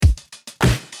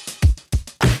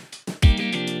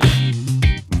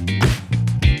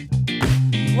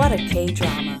What a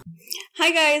K-drama.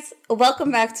 Hi guys, welcome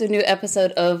back to a new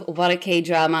episode of What a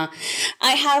K-drama.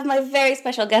 I have my very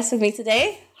special guest with me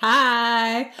today.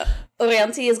 Hi!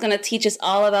 Orianthi is going to teach us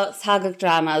all about Tagalog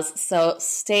dramas, so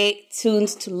stay tuned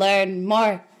to learn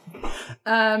more.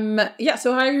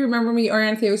 So how you remember me,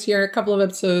 Orianthi was here a couple of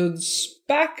episodes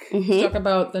back to talk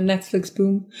about the Netflix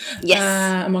boom.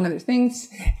 Yes. Among other things.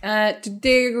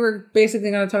 Today we're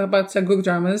basically going to talk about Tagalog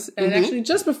dramas. And actually,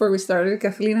 just before we started,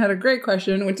 Kathleen had a great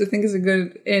question, which I think is a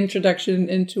good introduction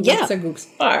into what Tagalogs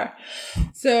are.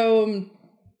 So...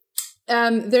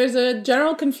 there's a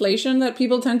general conflation that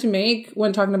people tend to make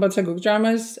when talking about Tagalog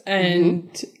dramas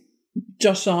and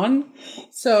Joseon.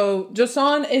 So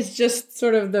Joseon is just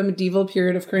sort of the medieval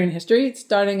period of Korean history. It's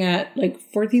starting at like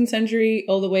 14th century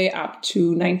all the way up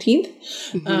to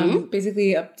 19th.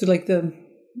 Basically up to like the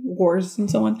wars and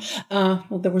so on.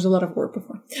 Well, there was a lot of war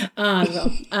before.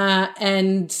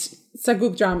 And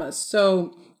Tagalog dramas.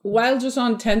 So while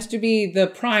Joseon tends to be the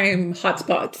prime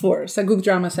hotspot for Tagalog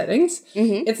drama settings,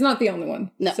 it's not the only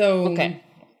one. No. So, okay.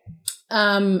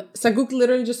 Tagalog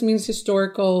literally just means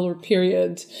historical or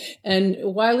period. And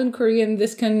while in Korean,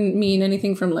 this can mean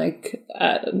anything from like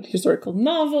a historical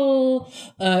novel,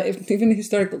 even a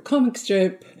historical comic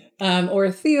strip, or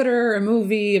a theater, a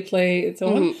movie, a play, and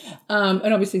so on.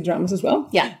 And obviously dramas as well.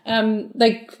 Yeah.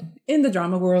 Like in the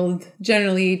drama world,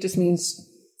 generally it just means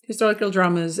historical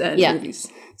dramas and movies.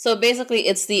 So basically,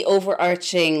 it's the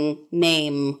overarching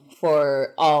name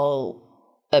for all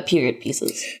period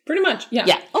pieces. Pretty much, yeah.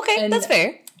 Yeah, okay, that's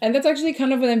fair. And that's actually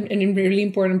kind of a really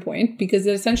important point because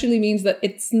it essentially means that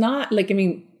it's not like,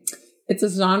 it's a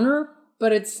genre,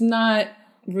 but it's not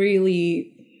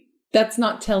really, that's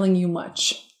not telling you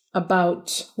much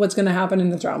about what's going to happen in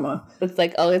the drama. It's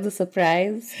like always a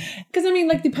surprise. Because,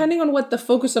 like, depending on what the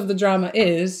focus of the drama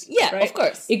is. Yeah, right? Of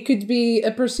course. It could be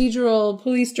a procedural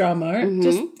police drama.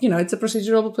 Just, it's a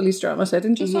procedural police drama set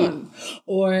in Joseon.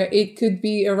 Or it could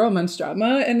be a romance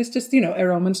drama. And it's just, a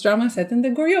romance drama set in the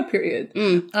Goryeo period.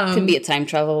 Could be a time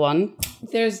travel one.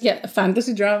 There's, a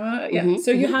fantasy drama. Yeah.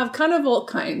 So you have kind of all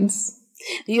kinds.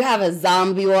 You have a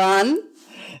zombie one.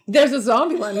 There's a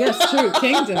zombie one, yes, true.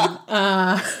 Kingdom.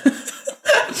 I've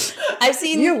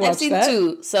seen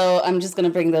two, so I'm just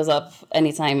gonna bring those up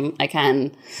anytime I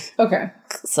can. Okay.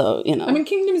 So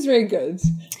Kingdom is very good.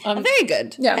 Very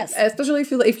good. Yeah, yes. Especially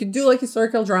if you do like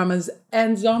historical dramas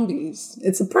and zombies,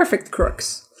 it's a perfect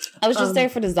crux. I was just there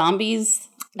for the zombies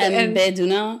and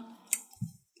Beduna.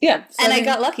 Yeah, so I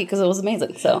got lucky because it was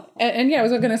amazing. So and I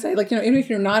was gonna say even if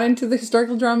you're not into the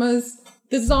historical dramas.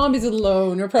 The zombies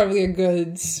alone are probably a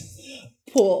good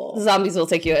pull. The zombies will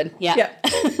take you in. Yeah.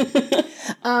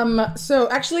 So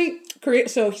actually,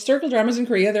 historical dramas in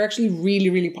Korea, they're actually really,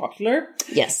 really popular.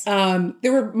 Yes. They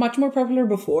were much more popular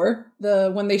before.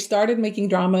 When they started making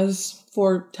dramas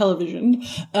for television,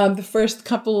 the first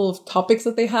couple of topics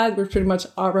that they had were pretty much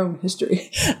our own history.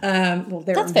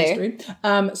 Their own history.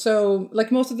 So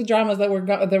like most of the dramas that were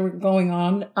going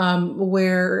on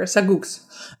were Tagalogs.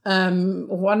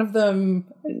 One of them,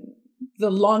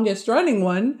 the longest running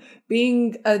one,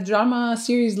 being a drama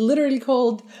series literally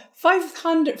called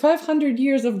 500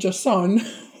 Years of Joseon.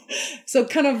 So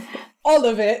kind of all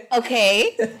of it.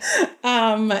 Okay.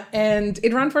 And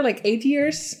it ran for like 8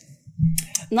 years.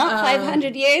 Not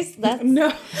 500 years?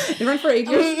 No, it ran for 8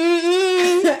 years.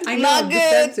 I know, not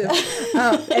good.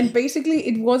 And basically,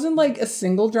 it wasn't like a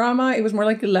single drama. It was more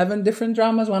like 11 different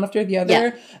dramas, one after the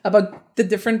other, about the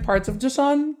different parts of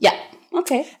Joseon. Yeah,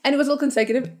 okay. And it was all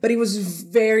consecutive, but it was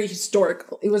very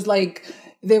historical. It was like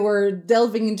they were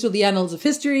delving into the annals of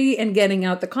history and getting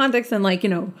out the context and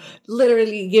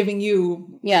literally giving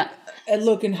you a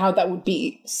look in how that would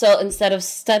be. So instead of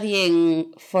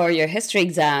studying for your history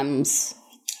exams...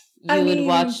 You would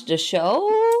watch the show?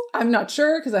 I'm not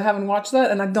sure because I haven't watched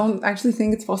that and I don't actually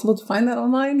think it's possible to find that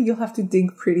online. You'll have to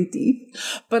dig pretty deep.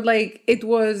 But it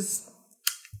was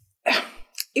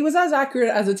as accurate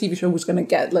as a TV show was going to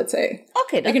get, let's say.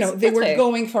 Okay, they were fair.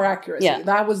 going for accuracy. Yeah.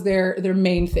 That was their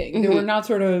main thing. They were not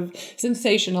sort of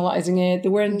sensationalizing it. They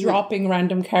weren't dropping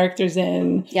random characters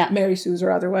in, Mary Sue's or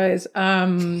otherwise.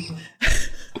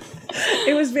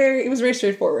 It was very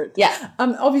straightforward. Yeah.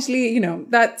 Obviously,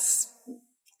 that's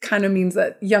kind of means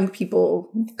that young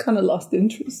people kind of lost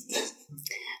interest.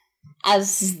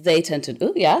 As they tend to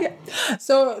do, yeah.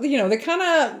 So, they kind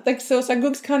of,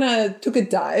 Tagalogs kind of took a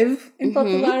dive in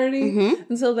popularity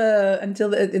until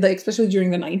especially during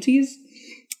the 90s.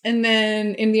 And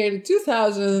then in the early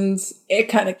 2000s, it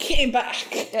kind of came back.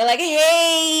 They're like,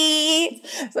 hey,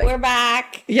 we're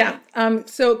back. Yeah.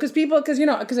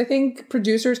 Because I think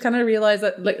producers kind of realized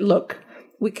that, look,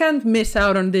 we can't miss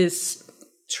out on this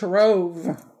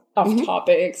trove of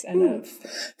topics and of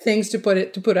things to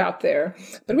put out there.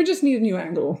 But we just need a new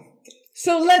angle.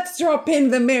 So let's drop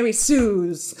in the Mary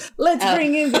Sues. Let's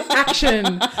bring in the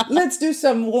action. Let's do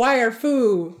some wire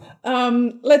foo.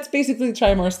 Let's basically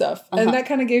try more stuff. And that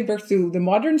kind of gave birth to the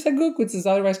modern Saguk, which is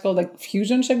otherwise called like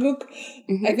fusion Saguk.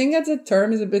 I think that's a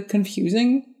term is a bit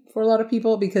confusing for a lot of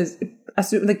people because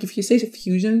if you say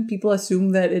fusion, people assume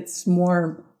that it's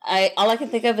more... all I can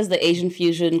think of is the Asian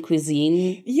fusion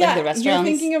cuisine. Yeah, like the restaurants.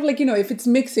 You're thinking of if it's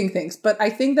mixing things. But I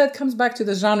think that comes back to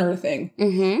the genre thing.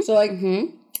 So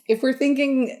if we're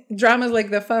thinking dramas like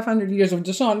the 500 Years of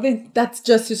Joseon, then that's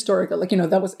just historical.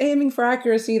 That was aiming for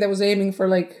accuracy. That was aiming for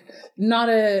not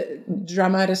a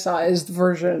dramatized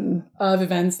version of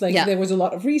events. There was a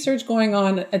lot of research going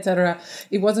on, etc.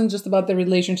 It wasn't just about the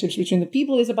relationships between the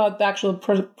people. It's about the actual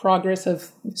progress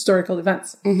of historical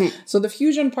events. So the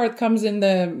fusion part comes in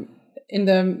the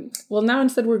now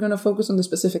instead we're going to focus on the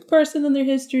specific person and their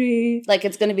history.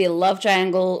 It's going to be a love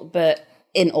triangle, but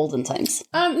in olden times.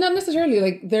 Not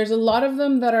necessarily. There's a lot of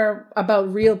them that are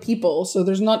about real people, so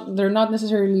they're not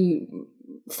necessarily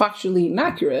factually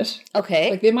inaccurate.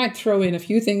 Okay. They might throw in a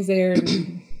few things there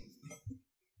and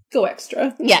go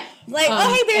extra. Yeah.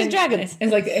 Hey, there's dragons.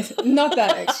 It's not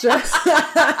that extra.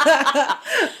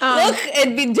 Look,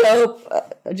 it'd be dope.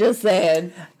 Just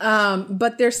saying.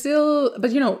 But they're still,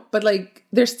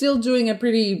 they're still doing a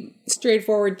pretty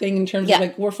straightforward thing in terms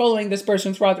of we're following this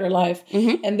person throughout their life.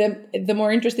 And then the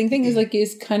more interesting thing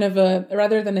is kind of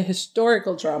rather than a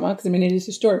historical drama, because it is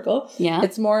historical. Yeah.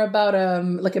 It's more about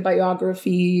a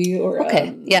biography or a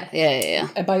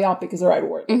biopic is the right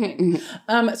word.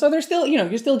 So there's still,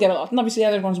 you still get a lot. And obviously the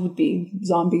other ones would be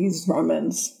zombies,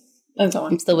 Romans, and so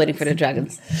on. I'm still waiting for the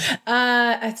dragons.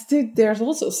 There's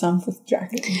also some with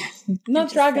dragons.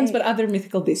 Not dragons, but other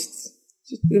mythical beasts.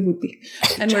 It would be.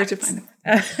 And where to find them.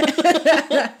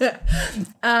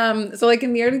 So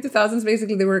in the early 2000s,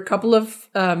 basically, there were a couple of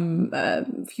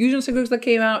fusion saguks that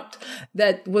came out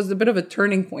that was a bit of a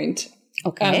turning point.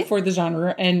 Okay. For the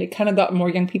genre, and it kind of got more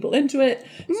young people into it,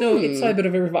 so it saw a bit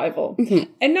of a revival.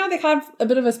 And now they have a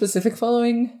bit of a specific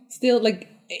following. Still,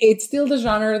 it's still the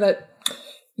genre that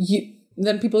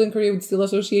then people in Korea would still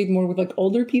associate more with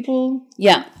older people.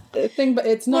 Yeah. Thing, but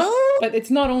it's not. But it's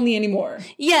not only anymore.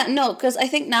 Yeah, no, because I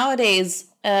think nowadays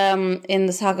in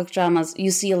the Saguk dramas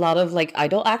you see a lot of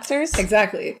idol actors.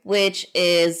 Exactly. Which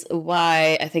is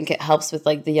why I think it helps with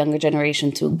the younger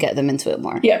generation to get them into it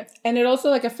more. Yeah, and it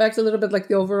also affects a little bit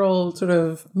the overall sort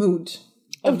of mood.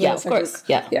 Of course.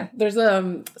 Yeah. Yeah. There's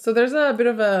a bit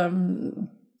of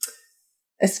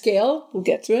a scale, we'll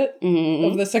get to it,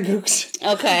 of the saguks.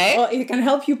 Okay. Well, it can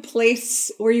help you place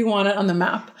where you want it on the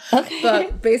map. Okay.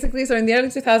 But basically, so in the early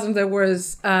 2000s, there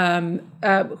was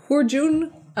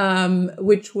Hurjun,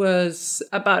 which was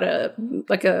about a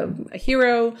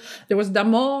hero. There was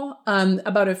Damo,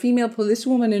 about a female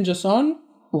policewoman in Joseon.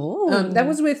 That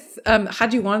was with Ha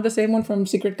Ji-won, the same one from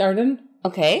Secret Garden.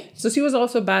 Okay. So she was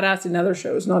also badass in other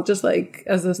shows, not just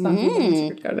as a stunt woman in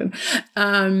Secret Garden.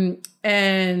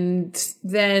 And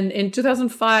then in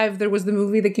 2005, there was the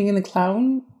movie The King and the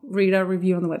Clown. Read our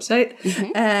review on the website.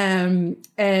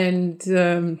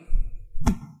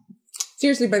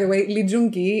 Seriously, by the way, Lee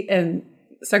Jung-gi and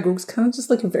Saguk's kind of just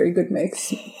a very good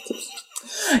mix.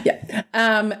 Yeah.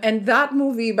 And that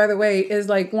movie, by the way, is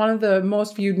one of the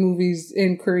most viewed movies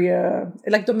in Korea,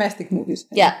 domestic movies.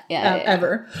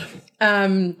 Ever.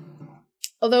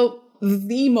 Although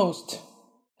the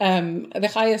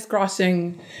highest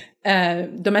grossing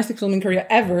domestic film in Korea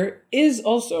ever is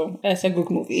also a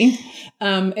Saguk movie.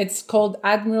 It's called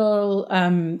Admiral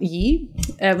Yi.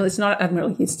 Well, it's not Admiral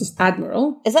Yi, it's just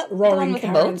Admiral. Is that Roaring with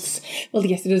Boats? The boats? Well,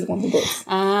 yes, it is the one with the boats.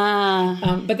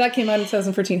 But that came out in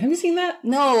 2014. Have you seen that?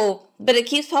 No, but it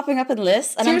keeps popping up in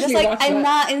lists, and seriously, I'm just I'm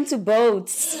not into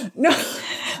boats. No,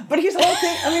 but here's the whole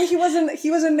thing. He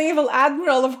was a naval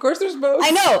admiral. Of course, there's boats.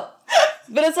 I know.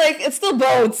 But it's still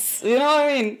boats. You know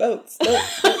what I mean? Boats.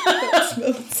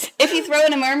 If you throw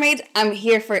in a mermaid, I'm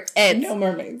here for it. No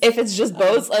mermaids. If it's just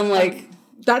boats, I'm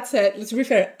that's it. Let's be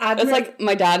fair. It's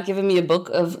my dad giving me a book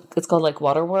it's called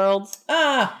Waterworld.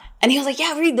 And he was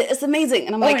yeah, read it. It's amazing.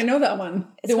 And I'm I know that one.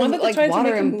 The one that they tried to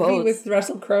make a movie with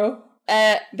Russell Crowe.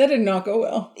 That did not go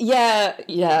well. Yeah,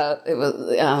 it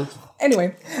was. Yeah.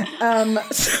 Anyway, random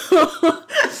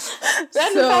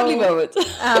family moment.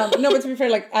 No, but to be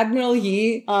fair, Admiral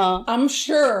Yi, I'm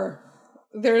sure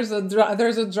there's a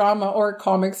drama or a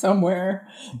comic somewhere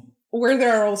where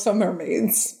there are also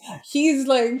mermaids. He's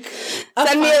send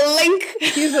me a link.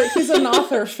 He's an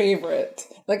author favorite.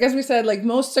 As we said,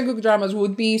 most Saguk dramas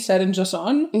would be set in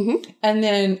Joseon, and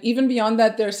then even beyond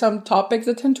that, there's some topics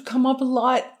that tend to come up a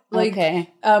lot Like,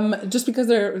 just because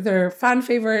they're fan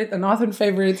favorite and author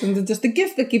favorites, and just the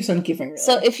gift that keeps on giving. Really.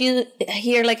 So if you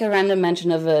hear like a random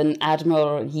mention of an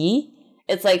Admiral Yi,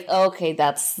 it's like, okay,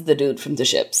 that's the dude from the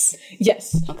ships.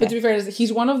 Yes. Okay. But to be fair,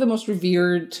 he's one of the most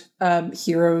revered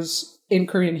heroes in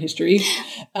Korean history.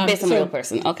 Based on a real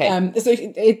person. Okay.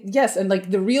 Yes. And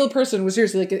like the real person was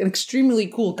seriously like an extremely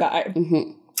cool guy.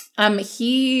 Mm-hmm.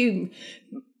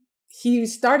 He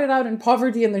started out in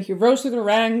poverty and then he rose through the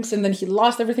ranks and then he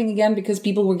lost everything again because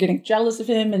people were getting jealous of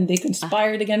him and they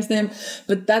conspired against him.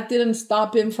 But that didn't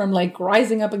stop him from like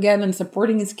rising up again and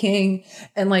supporting his king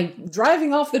and like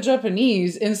driving off the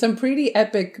Japanese in some pretty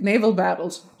epic naval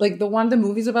battles. Like the one the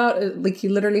movie's about, like he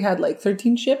literally had like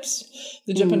 13 ships.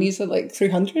 The Japanese had like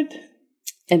 300.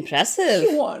 Impressive.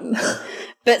 He won.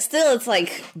 But still, it's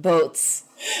like boats.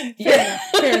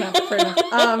 Fair enough.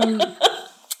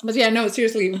 But yeah, no,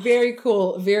 seriously, very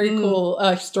cool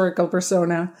historical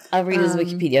persona. I'll read his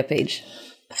Wikipedia page.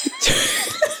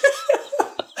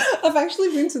 I've actually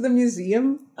been to the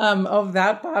museum of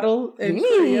that battle in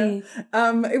Korea.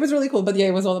 It was really cool, but yeah,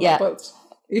 it was all about boats.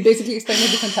 It basically explained the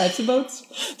different types of boats.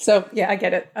 So yeah, I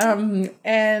get it.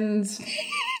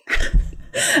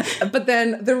 But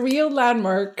then the real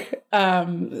landmark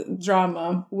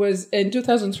drama was in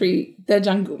 2003,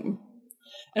 Daejangum.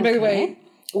 And by the way,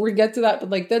 we'll get to that, but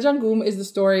like Daejangum is the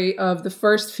story of the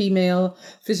first female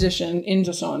physician in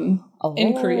Joseon,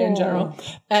 in Korea in general,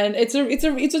 and it's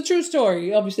a true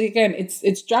story. Obviously, again,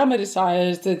 it's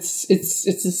dramatized, it's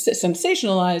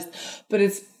sensationalized, but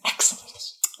it's excellent.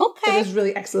 Okay, it is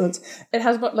really excellent. It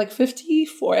has about like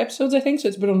 54 episodes, I think, so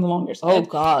it's a bit on the longer side. Oh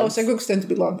God, Saguks tend to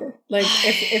be longer. Like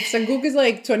if Saguk is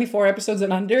like 24 episodes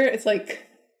and under, it's like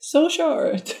so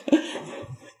short.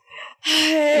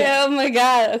 Oh my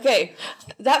God. Okay.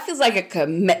 That feels like a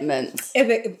commitment.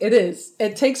 It is.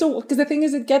 It takes a while, because the thing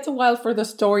is, it gets a while for the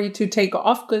story to take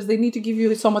off because they need to give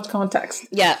you so much context.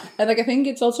 Yeah. And like, I think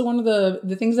it's also one of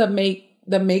the things that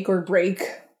make or break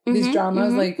these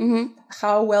dramas,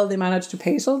 how well they manage to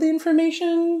pace all the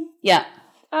information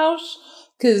out.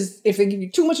 Because if they give you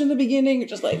too much in the beginning, you're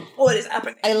just like, what is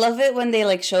happening? I love it when they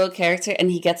like show a character and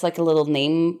he gets like a little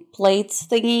nameplate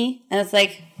thingy. And it's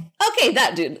like, okay,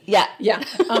 that dude. Yeah. Yeah.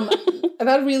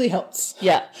 That really helps.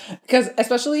 Yeah. Because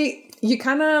especially, you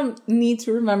kind of need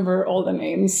to remember all the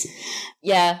names.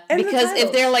 Yeah. And because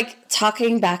if they're like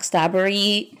talking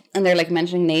backstabbery and they're like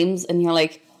mentioning names and you're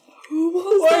like,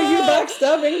 who are you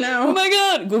backstabbing now? Oh my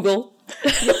God. Google.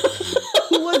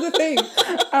 Who was the thing?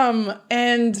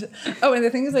 And the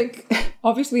thing is, like,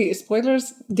 obviously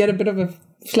spoilers get a bit of a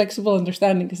flexible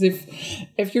understanding, because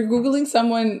if you're Googling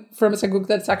someone from a Saguk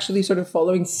that's actually sort of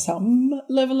following some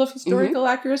level of historical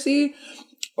accuracy,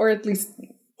 or at least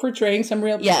portraying some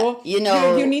real people,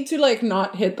 you need to like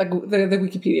not hit the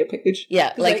Wikipedia page.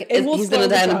 Yeah, like he's gonna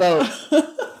die in a boat.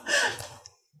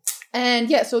 And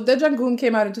yeah, so Daejangum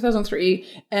came out in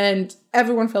 2003, and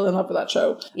everyone fell in love with that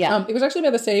show. Yeah. It was actually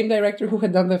by the same director who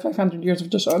had done the 500 Years of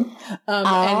Joseon.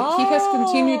 And he has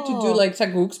continued to do like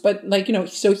Saguks, but like,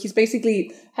 so he's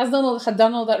basically had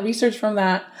done all that research from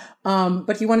that.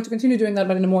 But he wanted to continue doing that,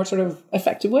 but in a more sort of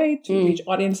effective way to reach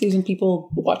audiences and people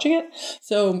watching it.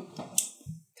 So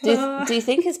do you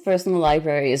think his personal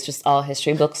library is just all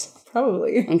history books?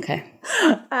 Probably. Okay.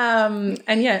 And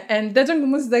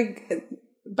Daejangum was like,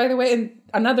 by the way,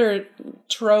 another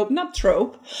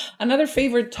another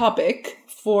favorite topic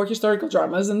for historical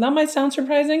dramas, and that might sound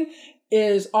surprising,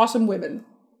 is awesome women.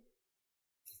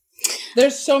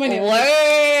 There's so many.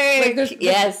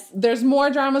 There's more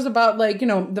dramas about like,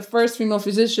 the first female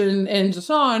physician in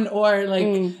Joseon, or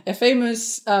like a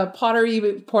famous pottery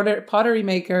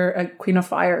maker, Queen of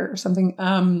Fire or something.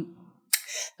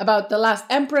 About the last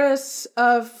empress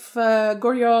of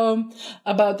Goryeo,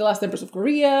 about the last empress of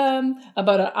Korea,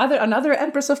 about another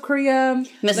empress of Korea.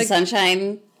 Mrs.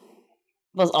 Sunshine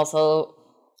was also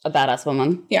a badass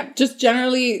woman. Yeah, just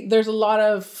generally, there's a lot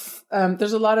of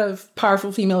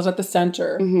powerful females at the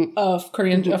center of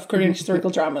Korean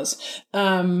historical dramas,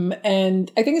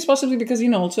 and I think it's possibly because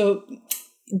so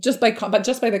just by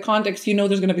the context, there's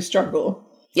going to be struggle.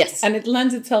 Yes, and it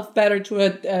lends itself better to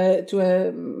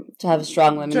have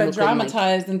strong women, to a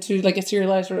dramatized and to like a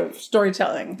serialized sort of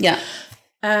storytelling. Yeah,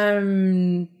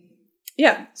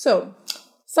 yeah. So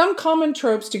some common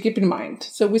tropes to keep in mind.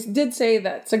 So we did say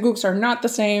that Saguks are not the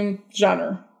same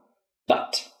genre,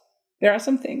 but there are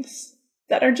some things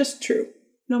that are just true,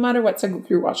 no matter what Saguk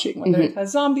you're watching, whether it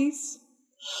has zombies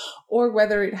or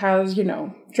whether it has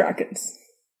dragons.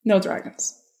 No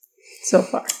dragons so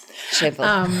far. Shameful.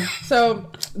 So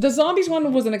the zombies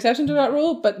one was an exception to that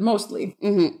rule, but mostly.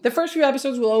 The first few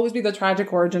episodes will always be the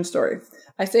tragic origin story.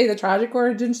 I say the tragic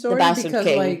origin story because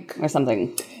king, like or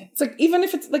something. It's like, even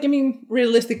if it's like, I mean,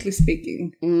 realistically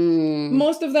speaking,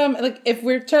 most of them, like if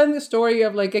we're telling the story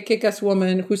of like a kick-ass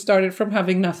woman who started from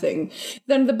having nothing,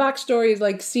 then the backstory is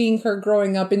like seeing her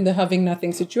growing up in the having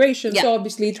nothing situation. Yeah. So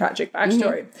obviously tragic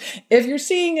backstory. If you're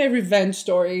seeing a revenge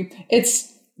story,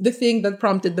 it's the thing that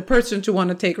prompted the person to want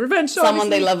to take revenge. So someone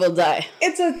they love will die.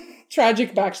 It's a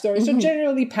tragic backstory. So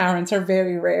generally parents are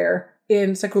very rare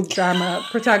in Saguk drama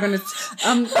protagonists.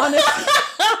 Is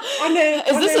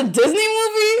this a Disney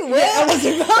movie? Yeah, I was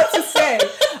about to say.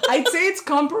 I'd say it's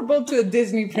comparable to a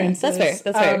Disney princess.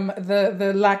 That's fair.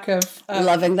 The lack of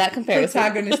loving that comparison.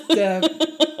 Protagonist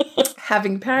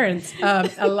having parents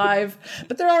alive,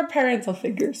 but there are parental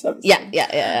figures. Obviously.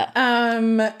 Yeah.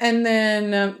 And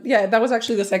then that was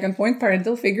actually the second point.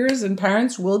 Parental figures and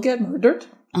parents will get murdered.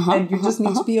 And you just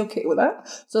need to be okay with that.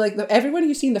 So, like, everyone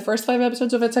you see in the first 5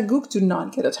 episodes of Saguk do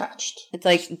not get attached. It's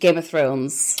like Game of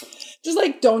Thrones. Just,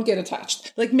 like, don't get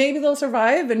attached. Like, maybe they'll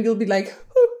survive and you'll be like,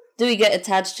 whew. Do we get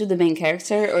attached to the main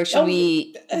character, or should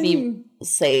we be,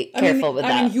 careful with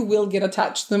that? I mean, you will get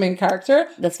attached to the main character.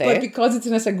 That's fair. But because it's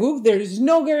in a Saguk, there is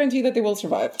no guarantee that they will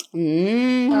survive.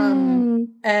 Now,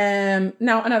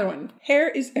 another one. Hair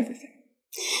is everything.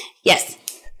 Yes.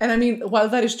 And I mean, while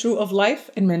that is true of life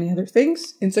and many other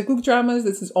things, in Saguk dramas,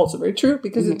 this is also very true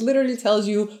because it literally tells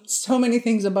you so many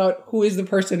things about who is the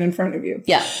person in front of you.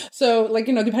 Yeah. So, like,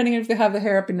 you know, depending on if they have the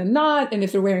hair up in a knot and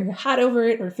if they're wearing a hat over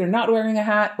it or if they're not wearing a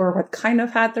hat or what kind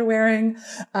of hat they're wearing,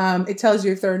 it tells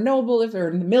you if they're a noble, if they're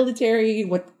in the military,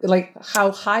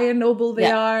 how high a noble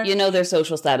they are. You know their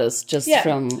social status just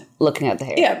from looking at the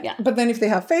hair. Yeah. But then if they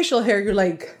have facial hair, you're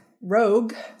like,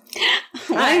 rogue. Oh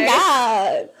my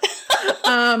God.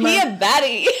 He a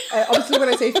baddie. Obviously, when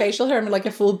I say facial hair, I mean like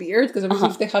a full beard, because obviously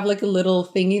if they have like a little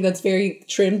thingy that's very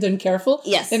trimmed and careful,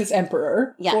 then it's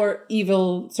emperor or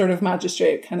evil sort of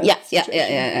magistrate kind of situation.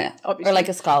 Yeah. Obviously. Or like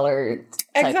a scholar.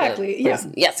 Exactly. Yes.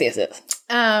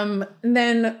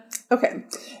 Then, okay.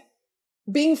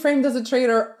 Being framed as a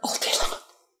traitor all day long.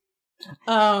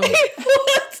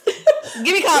 What?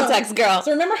 Give me context, girl.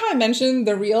 So remember how I mentioned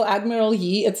the real Admiral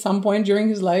Yi at some point during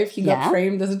his life, he got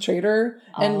framed as a traitor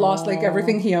and lost like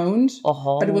everything he owned,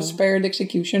 but it was spared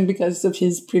execution because of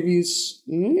his previous.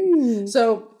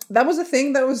 So that was a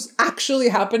thing that was actually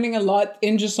happening a lot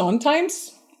in Joseon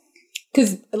times.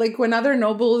 Because, like, when other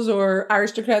nobles or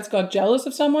aristocrats got jealous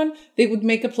of someone, they would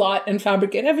make a plot and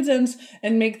fabricate evidence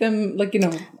and make them, like, you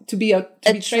know, to be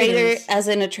traitor, as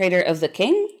in a traitor of the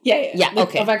king? Yeah.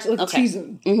 Okay. Of actually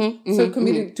treason.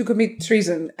 To commit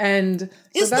treason, and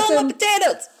you stole my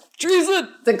potatoes. Treason.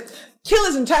 Like, kill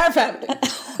his entire family.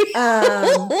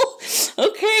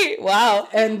 Okay. Wow.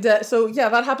 And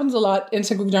that happens a lot in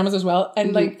Saguk dramas as well,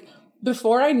 and like.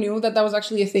 Before I knew that was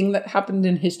actually a thing that happened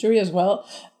in history as well,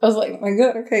 I was like, my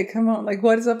God, okay, come on. Like,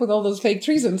 what is up with all those fake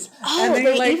treasons? Oh, and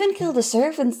they even killed the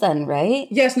servants then, right?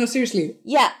 Yes, no, seriously.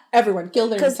 Yeah. Everyone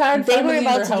killed their entire family. They were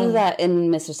about to do that in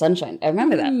Mr. Sunshine. I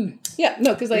remember that. Yeah,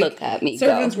 no, because like, look at me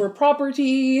servants were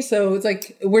property, so it's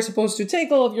like, we're supposed to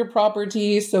take all of your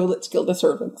property, so let's kill the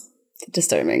servants.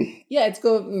 Disturbing. Yeah, it's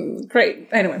great.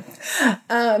 Anyway.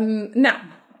 Now,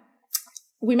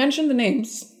 we mentioned the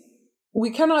names. We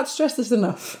cannot stress this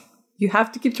enough. You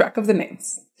have to keep track of the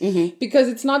names. Because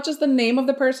it's not just the name of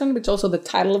the person, but it's also the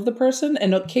title of the person.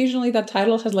 And occasionally that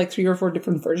title has like 3 or 4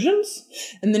 different versions.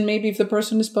 And then maybe if the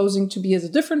person is posing to be as a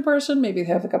different person, maybe they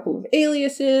have a couple of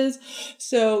aliases.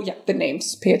 So yeah, the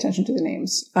names. Pay attention to the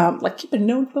names. Like keep a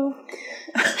notebook.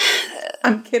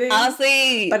 I'm kidding.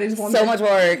 Honestly, but it's so much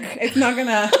work. It's not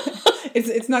gonna...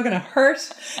 It's not going to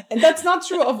hurt. And that's not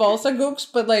true of all Saguks,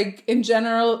 but like in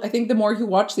general, I think the more you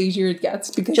watch, the easier it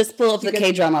gets. Because just pull up the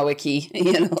K-drama wiki,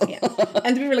 you know.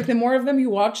 And to be like, the more of them you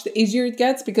watch, the easier it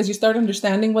gets because you start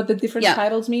understanding what the different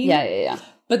titles mean. Yeah.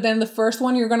 But then the first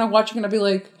one you're going to watch, you're going to be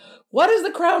like, what is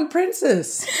the Crown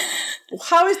Princess?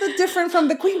 How is that different from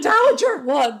the Queen Dowager?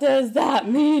 What does that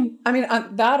mean? I mean,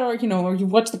 that or, you know, or you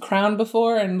watched The Crown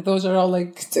before and those are all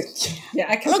like, yeah,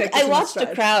 I can't. Look, I watched The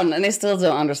Crown and I still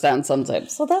don't understand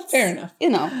sometimes. So that's fair enough. You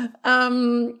know.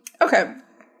 Okay.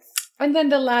 And then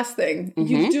the last thing,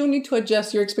 you do need to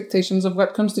adjust your expectations of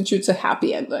what constitutes a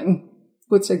happy ending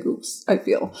with Saguks, I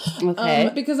feel.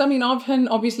 Okay. Because, I mean, often,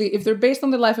 obviously, if they're based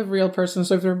on the life of a real person,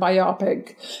 so if they're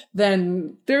biopic,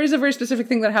 then there is a very specific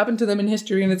thing that happened to them in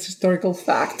history and it's historical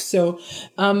fact. So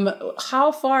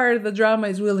how far the drama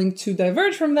is willing to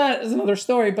diverge from that is another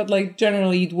story, but, like,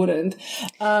 generally it wouldn't.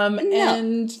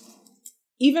 And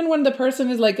even when the person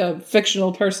is like a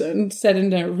fictional person set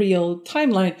in a real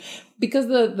timeline, because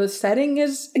the setting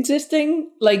is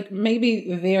existing, like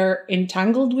maybe they're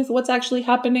entangled with what's actually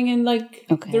happening in like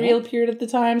the real period at the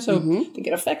time. So they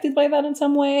get affected by that in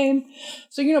some way.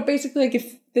 So, you know, basically like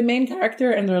if the main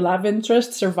character and their love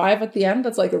interest survive at the end,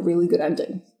 that's like a really good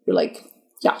ending. You're like,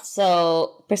 yeah.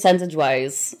 So percentage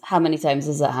wise, how many times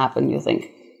does that happen, you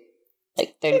think?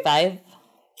 Like 35?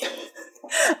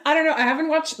 I don't know. I haven't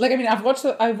watched, like, I mean, I've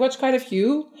watched quite a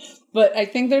few, but I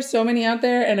think there's so many out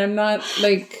there and I'm not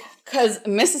like... Because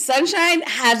Mrs. Sunshine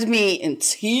had me in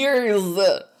tears.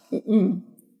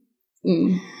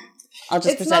 I'll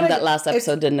just pretend that last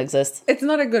episode didn't exist. It's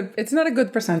not a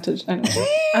good percentage, anyway.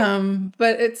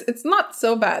 But it's not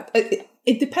so bad.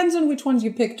 It depends on which ones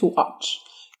you pick to watch.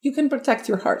 You can protect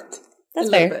your heart. That's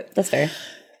fair. That's fair.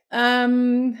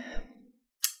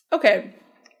 Okay.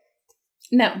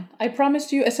 Now, I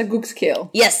promised you a Saguk scale.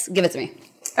 Yes, give it to me.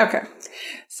 Okay.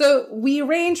 So we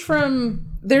range from,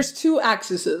 there's two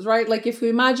axes, right? Like if we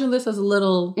imagine this as a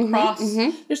little cross,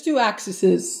 there's two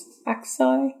axes,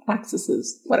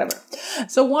 whatever.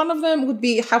 So one of them would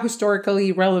be how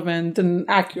historically relevant and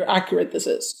accurate this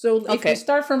is. So if you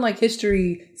start from like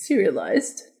history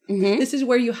serialized, this is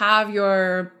where you have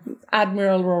your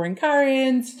Admiral Roaring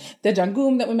Carins, the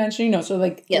Jangum that we mentioned, you know, so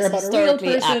like they're about a real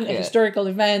person, a historical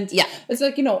event. Yeah. It's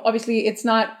like, you know, obviously it's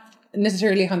not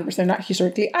necessarily 100% not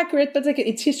historically accurate, but it's like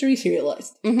it's history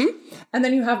serialized. And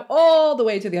then you have all the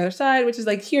way to the other side, which is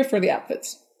like here for the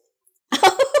outfits.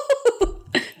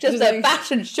 Just a like,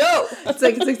 fashion show. It's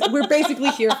like we're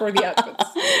basically here for the outfits.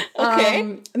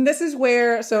 And this is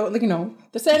where, so like, you know,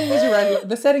 the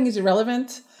setting is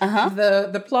irrelevant.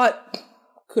 The plot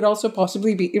could also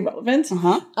possibly be irrelevant.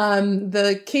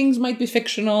 The kings might be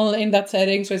fictional in that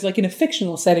setting, so it's like in a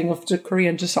fictional setting of the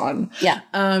Korean Joseon. Yeah.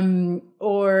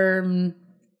 Or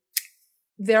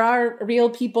there are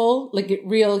real people, like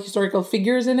real historical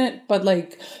figures in it, but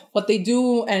like what they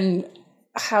do and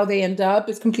how they end up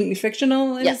is completely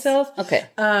fictional in itself. Okay.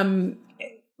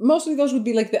 Mostly those would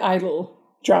be like the idol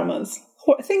dramas.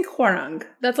 I think Hwarang.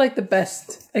 That's like the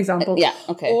best example. Yeah,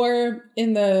 okay. Or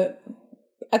in the,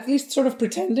 at least sort of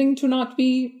pretending to not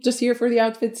be just here for the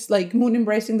outfits, like Moon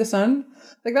Embracing the Sun.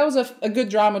 Like that was a good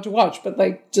drama to watch, but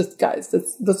like just guys,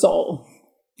 that's all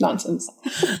nonsense.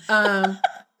 But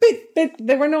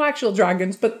there were no actual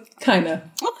dragons, but kind of.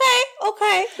 Okay.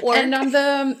 And on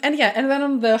the then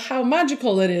on the how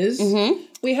magical it is,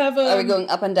 we have Are we going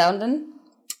up and down then?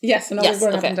 Yes, we're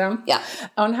going up and down. Yeah.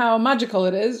 On how magical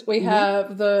it is, we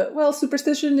have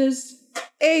superstition is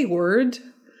a word.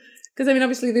 Because, I mean,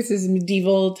 obviously this is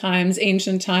medieval times,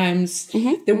 ancient times.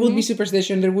 There would be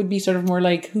superstition. There would be sort of more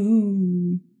like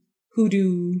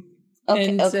hoodoo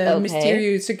and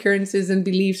mysterious occurrences and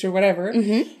beliefs or whatever.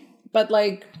 But,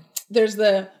 like, there's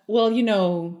the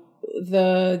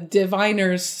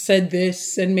diviners said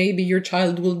this and maybe your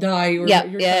child will die or your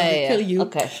child will kill you.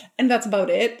 Okay. And that's about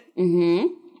it.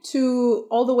 To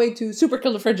all the way to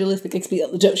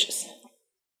supercalifragilisticexpialidocious.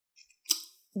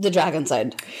 The dragon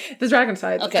side. The dragon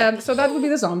side. Okay. So that would be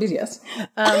the zombies, yes.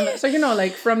 So, you know,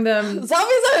 like from the...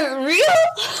 Zombies are real?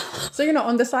 So, you know,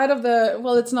 on the side of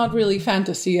it's not really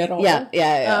fantasy at all.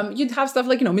 Yeah. You'd have stuff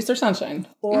like, you know, Mr. Sunshine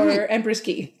or Empress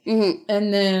Key.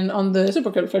 And then on the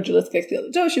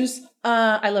supercalifragilisticexpialidocious,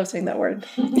 I love saying that word.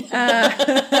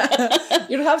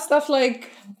 You'd have stuff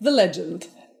like the legend.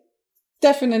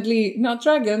 Definitely not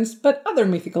dragons, but other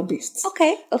mythical beasts.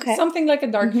 Okay. Something like a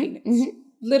dark phoenix.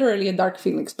 Literally a dark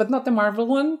phoenix, but not the Marvel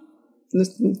one.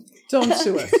 Don't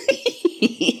sue us.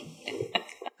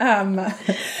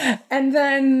 And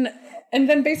then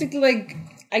basically, like,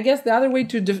 I guess the other way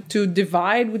to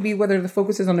divide would be whether the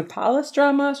focus is on a palace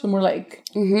drama, so more like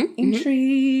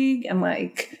intrigue and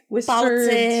like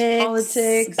wizards,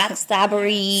 politics,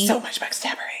 backstabbery, so much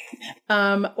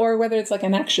backstabbery, or whether it's like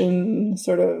an action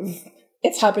sort of.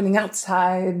 It's happening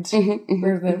outside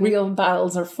where the real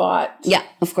battles are fought. Yeah,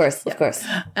 of course.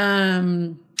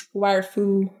 Wire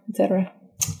fu, etc.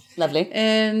 Lovely.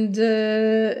 And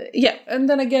and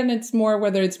then again, it's more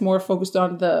whether it's more focused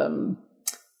on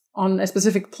on a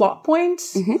specific plot point,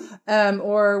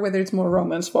 or whether it's more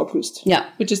romance focused. Yeah,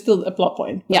 which is still a plot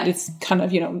point. Yeah, it's kind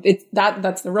of, you know, it's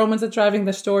that's the romance that's driving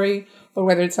the story. Or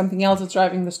whether it's something else that's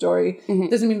driving the story.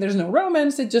 Doesn't mean there's no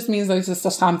romance. It just means there's just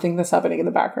something that's happening in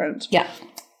the background. Yeah.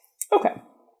 Okay.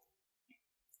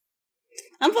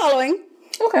 I'm following.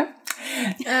 Okay.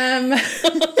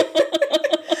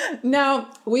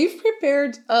 Now, we've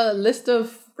prepared a list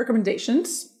of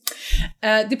recommendations,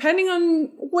 depending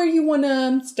on where you want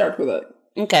to start with it.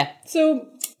 Okay. So,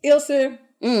 Ilse,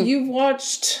 you've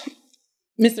watched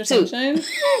Mr. Sunshine,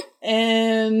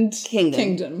 and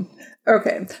Kingdom.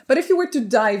 Okay, but if you were to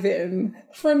dive in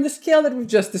from the scale that we've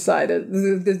just decided,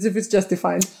 if it's just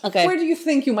defined, where do you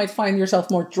think you might find yourself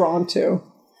more drawn to?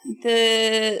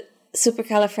 The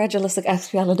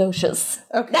supercalifragilisticexpialidocious.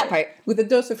 Okay. That part. With a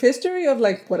dose of history of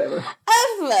like whatever.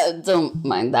 I don't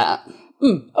mind that.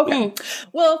 Okay.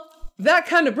 Well, that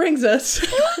kind of brings us.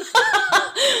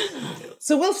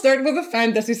 So we'll start with the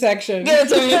fantasy section. Give it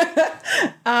to me.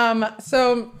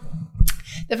 So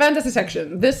the fantasy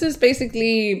section. This is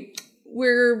basically,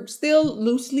 we're still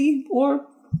loosely or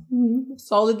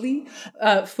solidly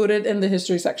footed in the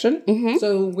history section. Mm-hmm.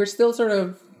 So we're still sort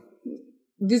of,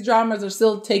 these dramas are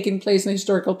still taking place in a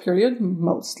historical period,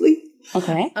 mostly.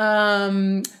 Okay.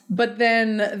 But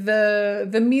then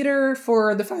the meter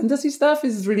for the fantasy stuff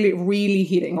is really, really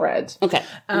hitting red. Okay.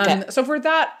 So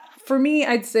for me,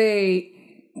 I'd say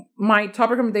my top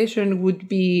recommendation would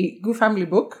be Goo Family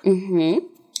Book. Mm-hmm.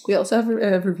 We also have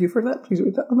a review for that. Please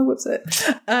read that on the website.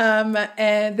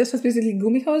 And this was basically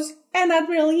Gumihos and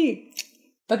Admiral Yi.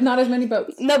 But not as many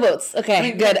boats. No boats.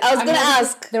 Okay, good. I was going to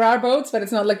ask. There are boats, but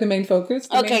it's not like the main focus.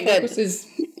 The main focus is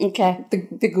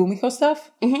the Gumiho stuff.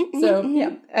 Mm-hmm, so,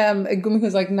 a Gumiho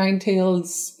is like Nine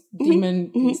Tails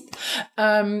demon beast.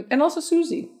 And also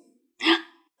Susie.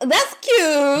 That's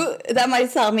cute. That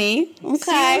might sell me.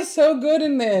 Okay. She's so good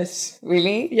in this.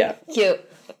 Really? Yeah. Cute.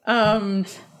 The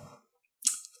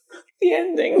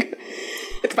ending.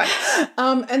 It's fine.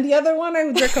 And the other one I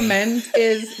would recommend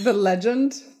is The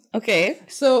Legend. Okay.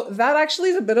 So that actually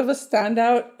is a bit of a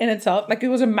standout in itself. Like, it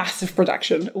was a massive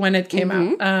production when it came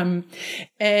out.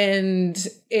 And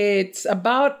it's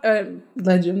about a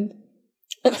legend.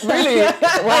 Really?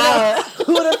 Wow.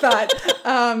 Who would have thought?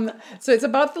 So it's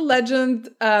about the legend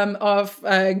of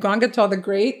Gwangato the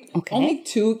Great. Okay. Only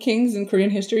 2 kings in Korean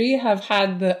history have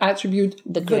had the attribute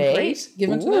the Great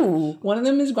given to them. One of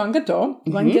them is Gwangato.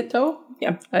 Gwangato.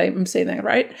 Yeah, I'm saying that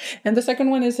right. And the second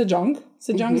one is Sejong.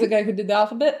 Sejong is the guy who did the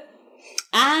alphabet.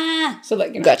 So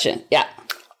like, Gotcha. Yeah.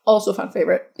 Also fan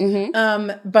favorite.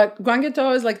 But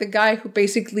Gwangato is like the guy who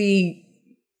basically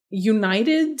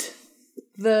united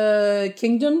the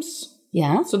kingdoms.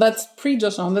 Yeah. So that's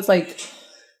pre-Joseon. That's like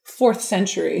 4th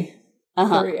century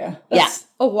Korea. That's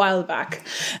a while back.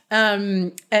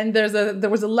 And there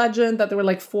was a legend that there were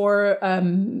like 4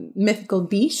 mythical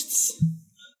beasts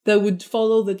that would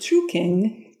follow the true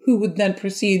king, who would then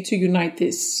proceed to unite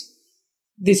these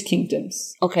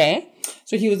kingdoms. Okay.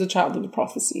 So he was a child of the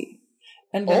prophecy.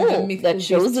 And then the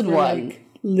chosen one. Like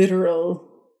literal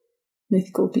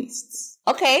mythical beasts.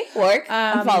 Okay, work.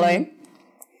 I'm following.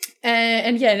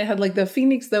 And it had like the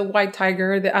phoenix, the white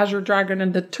tiger, the azure dragon,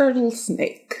 and the turtle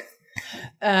snake.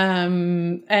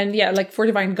 Like 4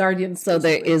 divine guardians. So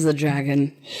there is a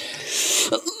dragon.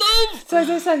 So as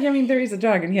I said, there is a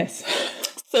dragon, yes.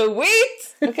 So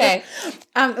wait. Okay.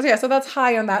 So that's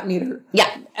high on that meter. Yeah.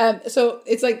 So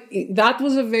it's like, that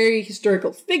was a very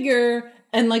historical figure,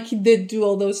 and like he did do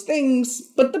all those things,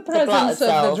 but the presence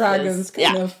of the dragons of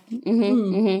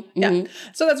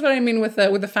So that's what I mean with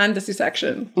the fantasy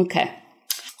section. Okay.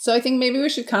 So I think maybe we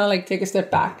should kind of like take a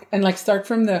step back and like start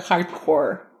from the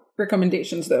hardcore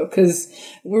recommendations though, because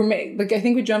I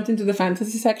think we jumped into the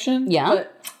fantasy section. Yeah.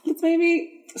 But let's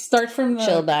maybe start from the...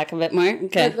 Chill back a bit more.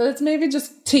 Okay. Let's maybe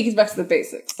just take it back to the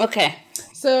basics. Okay.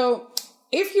 So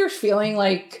if you're feeling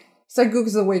like Saguk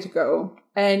is the way to go,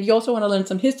 and you also want to learn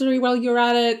some history while you're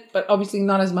at it, but obviously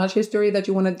not as much history that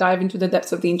you want to dive into the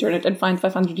depths of the internet and find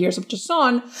 500 years of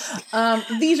Joseon,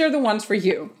 these are the ones for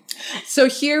you. So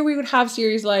here we would have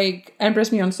series like Empress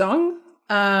Myeonsong,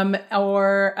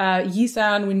 or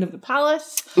Yisan, Wind of the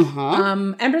Palace.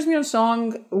 Empress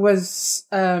Myeonsong was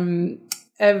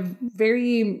a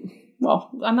very,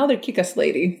 another kick-ass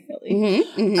lady, really.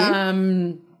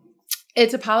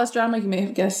 It's a palace drama, you may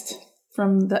have guessed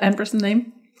from the Empress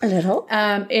name. A little.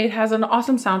 It has an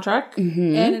awesome soundtrack,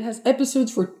 and it has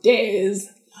episodes for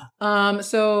days.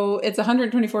 So it's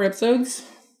 124 episodes.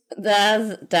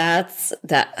 That's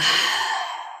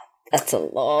a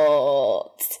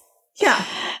lot. Yeah.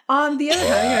 On the other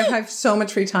hand, I have so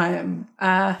much free time.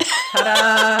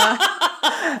 Ta-da!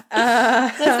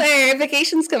 That's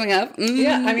vacation's coming up.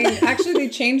 Yeah, actually they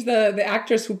changed the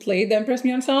actress who played the Empress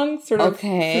Myeonsong.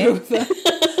 Okay.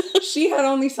 She had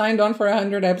only signed on for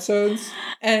 100 episodes,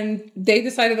 and they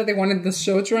decided that they wanted the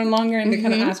show to run longer, and they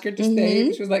kind of asked her to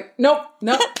stay. She was like, nope.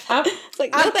 It's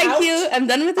like, no, thank you. I'm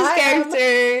done with this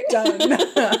character. Done.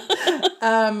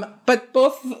 But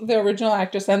both the original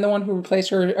actress and the one who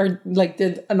replaced her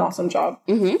did an awesome job.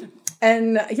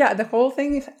 And the whole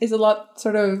thing is a lot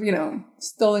sort of,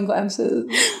 stolen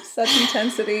glances, such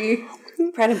intensity.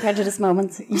 Pride and Prejudice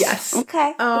moments. Yes.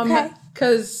 Okay.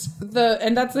 because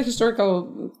and that's the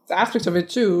historical aspect of it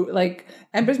too. Like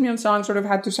Empress Myeonsong sort of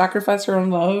had to sacrifice her own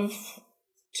love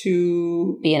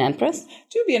to be an empress.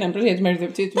 Yeah, to marry the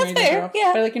girl.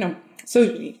 Yeah. But like,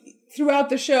 so throughout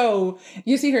the show,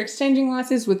 you see her exchanging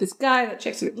glances with this guy that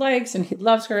checks her likes, and he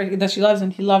loves her, that she loves,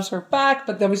 and he loves her back.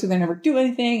 But obviously, they never do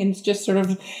anything, and it's just sort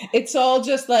of, it's all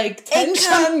just like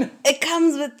tension. It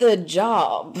comes with the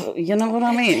job. You know what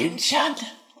I mean? Tension.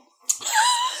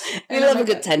 I love a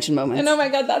good tension moment. And oh my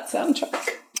god, that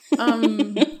soundtrack.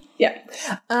 Yeah.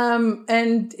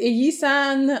 And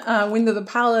Yisan, Wind of the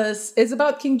Palace, is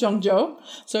about King Jongjo.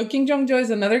 So King Jongjo is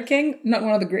another king, not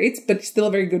one of the greats, but still a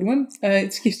very good one.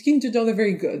 It's King Jongjo, they're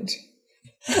very good.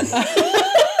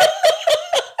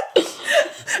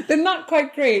 They're not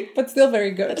quite great, but still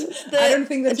very good. I don't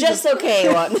think that's just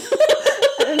okay one.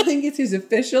 I don't think it's his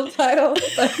official title,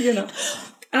 but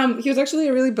he was actually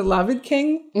a really beloved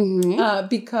king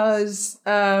because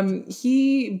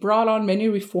he brought on many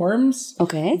reforms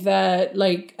that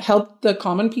like helped the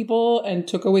common people and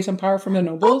took away some power from the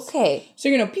nobles. Okay. So,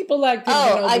 people like...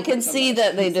 I can see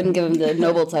that they didn't give him the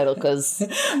noble title because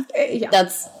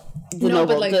that's the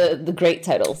noble, like, the great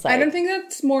title. Sorry. I don't think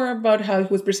that's more about how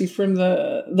it was perceived from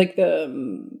the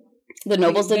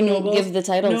nobles didn't give the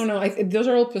titles? No. Those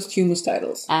are all posthumous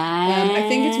titles. I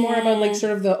think it's more about like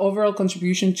sort of the overall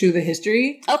contribution to the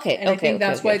history. Okay, and I think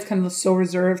that's why it's kind of so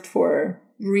reserved for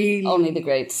really... only the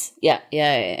greats. Yeah.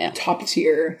 Top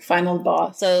tier, final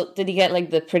boss. So did he get like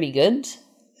the pretty good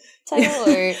title?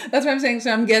 Or? That's what I'm saying.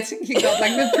 So I'm guessing he got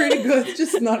like the pretty good,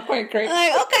 just not quite great.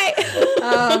 Okay.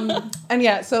 And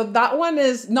yeah, so that one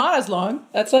is not as long.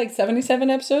 That's like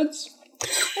 77 episodes.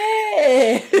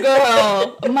 Hey,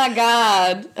 girl! Oh my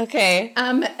god. Okay.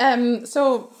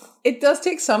 So it does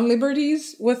take some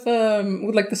liberties with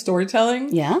like the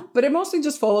storytelling. Yeah. But it mostly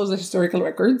just follows the historical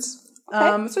records.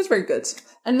 So it's very good.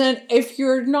 And then if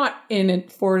you're not in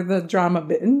it for the drama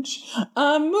binge,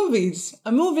 movies.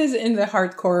 Movies in the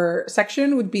hardcore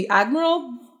section would be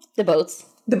Admiral. The boats.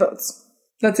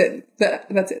 That's it.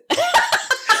 That's it.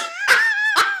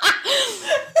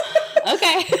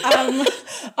 Okay.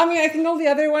 I think all the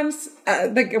other ones,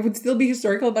 like, it would still be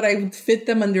historical, but I would fit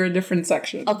them under a different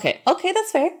section. Okay,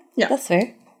 that's fair. Yeah. That's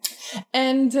fair.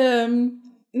 And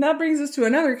that brings us to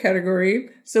another category.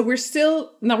 So we're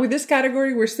still, now with this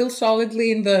category, we're still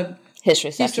solidly in the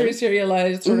history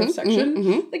serialized sort of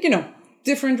section. Like,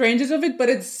 different ranges of it, but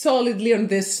it's solidly on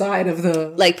this side of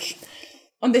the... like...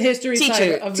 on the history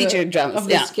side of the dramas, of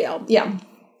the scale. Yeah.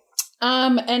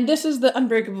 And this is the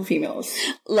Unbreakable Females.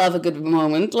 Love a good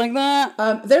moment like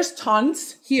that. There's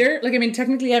tons here. Like, I mean,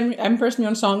 technically, Empress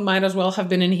Myeonsong might as well have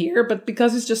been in here, but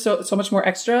because it's just so much more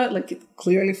extra, like, it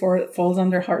clearly falls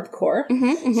under hardcore.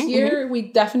 Here, we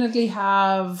definitely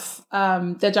have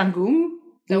Daejangum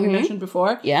that we mentioned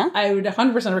before. Yeah. I would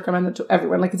 100% recommend it to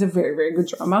everyone. Like, it's a very, very good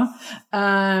drama.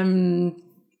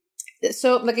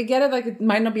 So, like, I get it, like, it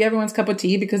might not be everyone's cup of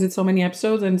tea because it's so many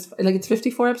episodes, and it's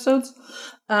 54 episodes.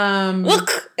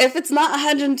 Look, if it's not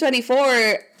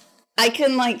 124, I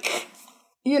can,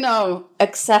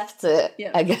 accept it,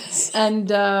 I guess. And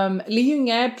Lee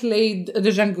Hyung-ae played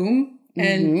Daejangum,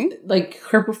 and,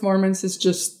 her performance is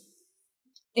just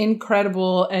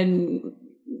incredible and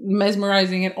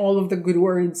mesmerizing and all of the good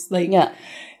words. Like,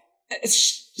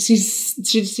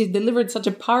 She delivered such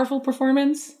a powerful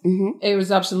performance. It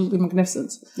was absolutely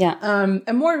magnificent. Yeah.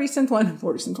 A more recent one,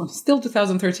 still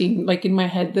 2013. Like, in my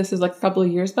head, this is like a couple of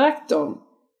years back. Don't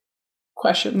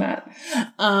question that,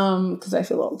 because I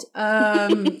feel old.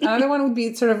 Another one would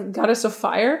be sort of Goddess of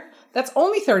Fire. That's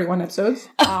only 31 episodes.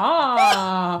 Pish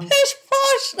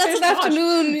posh. That's an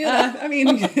afternoon. Yeah. I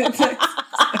mean, it's like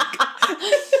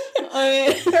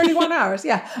 31 hours,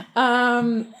 yeah.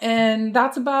 And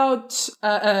that's about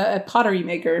a pottery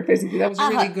maker, basically. That was a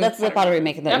really good. That's the pottery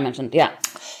maker that I mentioned, yeah.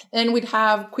 And we'd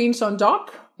have Queen Sondok.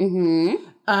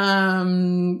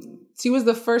 She was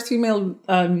the first female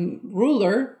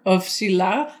ruler of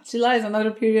Silla. Silla is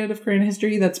another period of Korean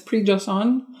history that's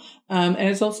pre-Joseon. And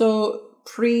it's also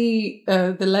pre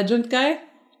the legend guy.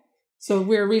 So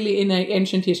we're really in an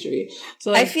ancient history.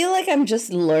 So I feel like I'm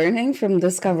just learning from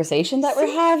this conversation that we're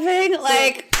having.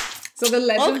 So the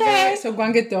legend guy, so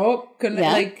Gwanggae-do,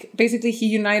 basically he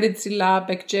united Silla,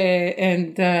 Baekje,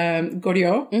 and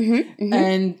Goryeo.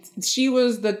 And she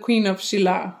was the queen of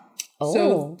Silla. Oh.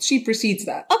 So she precedes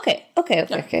that. Okay.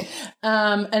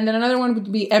 And then another one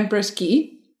would be Empress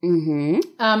Ki.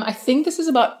 I think this is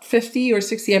about 50 or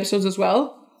 60 episodes as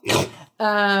well.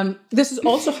 This is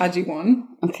also Hajigwon.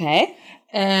 Okay.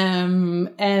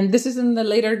 And this is in the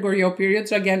later Goryeo period,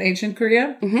 so again, ancient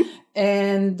Korea.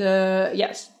 And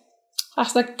yes,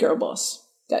 #girlboss.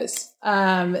 guys.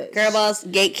 Girl boss,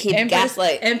 gatekeep,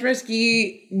 gaslight. Empress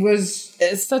Gi was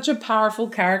such a powerful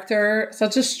character,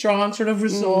 such a strong sort of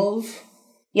resolve.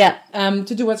 Yeah.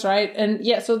 To do what's right. And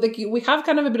yeah, so we have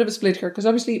kind of a bit of a split here, because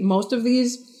obviously most of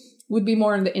these would be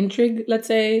more on the intrigue, let's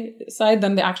say, side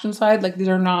than the action side. Like, these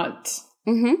are not,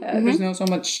 there's no so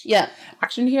much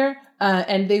action here.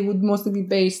 And they would mostly be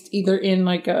based either in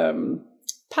like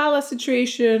palace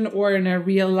situation or in a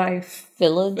real life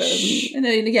village. In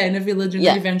a village, and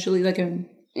then eventually like a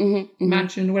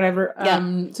mansion, whatever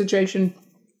situation.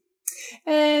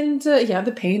 And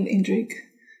the pain, the intrigue,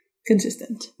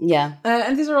 consistent. Yeah.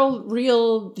 And these are all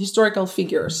real historical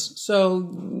figures.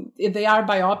 So if they are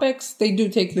biopics, they do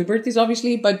take liberties,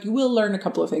 obviously, but you will learn a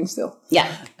couple of things still. Yeah.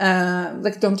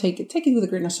 Like, don't take it with a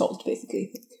grain of salt,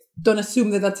 basically. Don't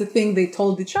assume that that's a thing they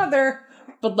told each other,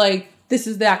 but like, this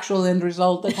is the actual end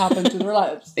result that happened to their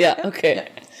lives. Okay.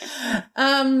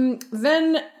 Yeah.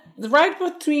 Then right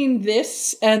between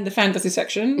this and the fantasy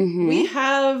section, we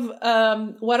have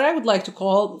what I would like to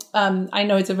call, I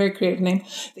know it's a very creative name,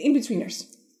 the In-Betweeners.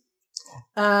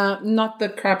 Not the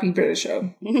crappy British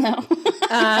show. No.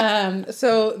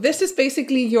 So this is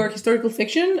basically your historical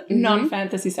fiction,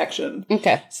 non-fantasy section.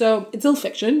 Okay. So it's still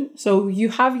fiction. So you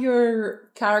have your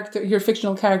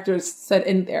fictional characters set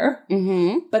in there.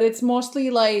 But it's mostly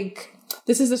like,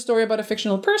 this is a story about a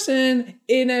fictional person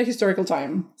in a historical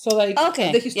time. So like,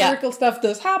 the historical stuff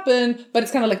does happen, but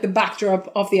it's kind of like the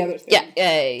backdrop of the other thing.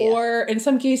 Yeah. Or in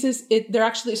some cases,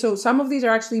 some of these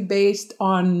are actually based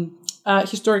on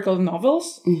historical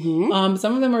novels.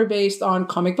 Some of them are based on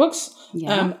comic books.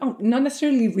 Not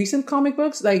necessarily recent comic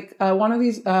books. Like one of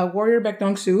these, Warrior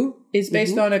Baekdong Soo, is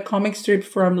based on a comic strip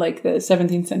from like the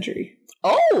 17th century.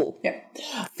 Oh, yeah,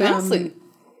 fancy.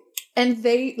 And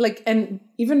they and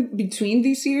even between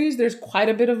these series, there's quite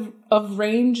a bit of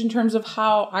range in terms of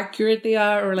how accurate they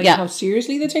are, or like how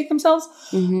seriously they take themselves.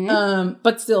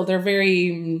 But still, they're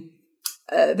very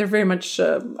much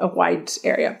a wide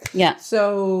area. Yeah.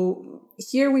 So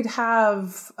here we'd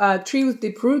have Tree with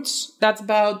Deep Roots. That's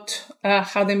about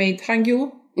how they made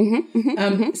Hangul.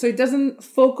 So it doesn't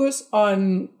focus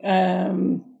on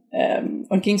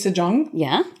King Sejong.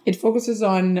 Yeah. It focuses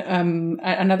on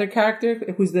another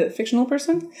character who's the fictional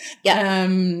person. Yeah.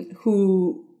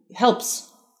 Who helps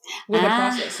with the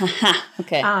process.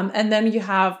 Okay. And then you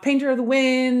have Painter of the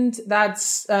Wind.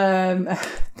 That's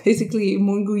basically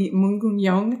Moon Gun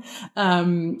Young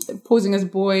posing as a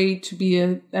boy to be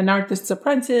an artist's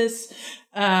apprentice.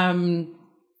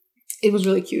 It was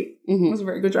really cute. It was a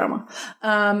very good drama.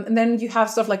 And then you have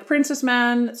stuff like Princess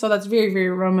Man. So that's very, very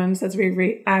romance. That's very,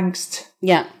 very angst.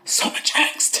 Yeah. So much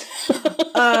angst.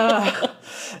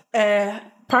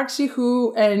 Park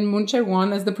Si-hoo and Moon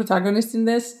Chae-won as the protagonists in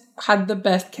this had the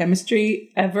best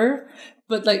chemistry ever.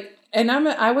 But like,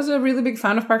 I was a really big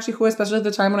fan of Park Si-hoo, especially at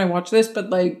the time when I watched this. But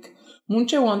like, Moon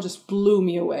Chae-won just blew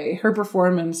me away. Her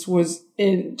performance was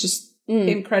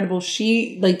incredible.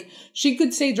 She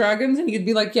could say dragons and you'd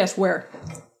be like, yes, where?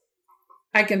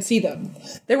 I can see them.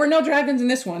 There were no dragons in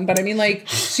this one, but I mean, like,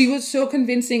 she was so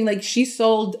convincing. Like, she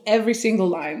sold every single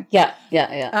line. Yeah.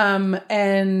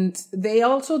 And they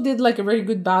also did like a very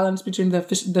good balance between the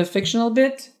fictional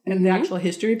bit and the actual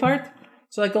history part.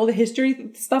 So like all the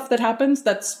history stuff that happens,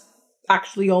 that's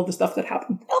actually all the stuff that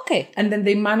happened. Okay. And then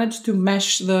they managed to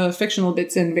mesh the fictional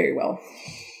bits in very well.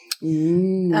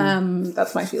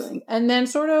 That's my feeling. And then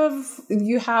sort of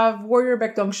you have Warrior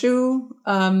Baekdong Soo.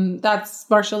 That's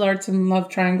martial arts and love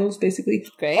triangles, basically.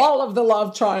 Great. All of the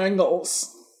love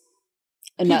triangles.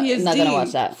 I'm not gonna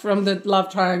watch that. From the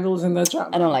love triangles in the drama.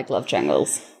 I don't like love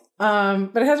triangles.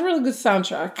 But it has a really good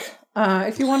soundtrack.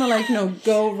 If you want to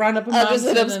go run up a mountain, I'll just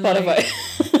hit up Spotify.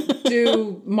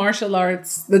 Do martial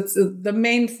arts. That's the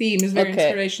main theme is very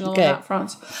inspirational on that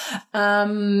front.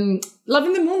 Love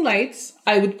in the Moonlight,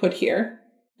 I would put here.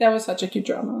 That was such a cute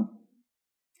drama.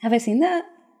 Have I seen that?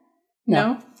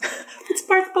 No. It's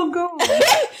Park Bo-gum.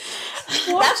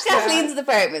 That's Kathleen's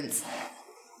Departments.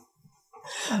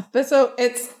 But so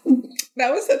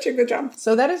that was such a good drama.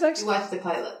 So that is actually. You watched the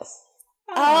pilots.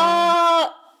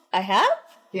 I have?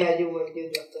 Yeah, you dropped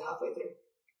it halfway through.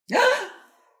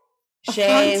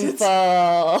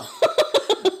 Shameful.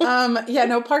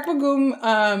 Park Bo-gum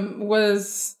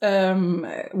was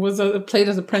played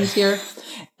as a prince here,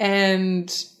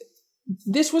 and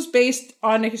this was based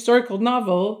on a historical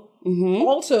novel,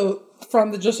 also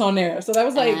from the Joseon era. So that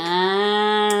was like,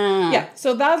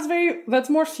 so that's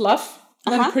more fluff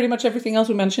than pretty much everything else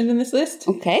we mentioned in this list.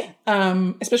 Okay.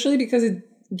 Especially because it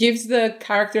gives the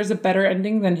characters a better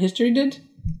ending than history did.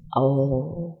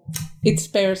 Oh. It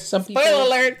spares some people. Spoiler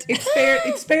alert!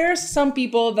 It spares some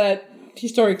people that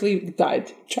historically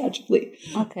died tragically.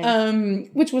 Okay.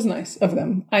 Which was nice of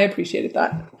them. I appreciated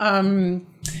that.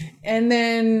 And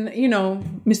then,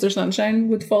 Mr. Sunshine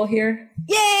would fall here.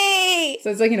 Yay! So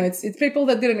it's like, it's people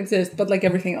that didn't exist, but like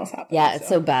everything else happened. Yeah, it's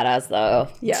so badass though.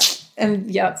 Yeah.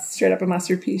 And yeah, it's straight up a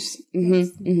masterpiece.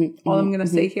 All I'm going to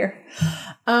say here.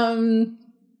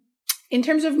 In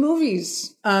terms of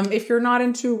movies, if you're not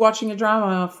into watching a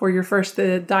drama for your first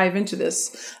dive into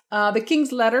this, The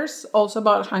King's Letters, also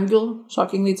about Hangul.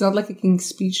 Shockingly, it's not like a King's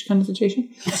Speech kind of situation.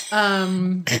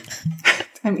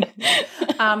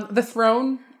 The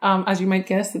Throne, as you might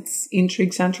guess, it's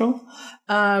Intrigue Central.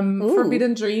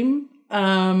 Forbidden Dream.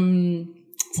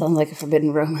 Sounds like a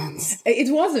forbidden romance. It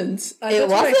wasn't. It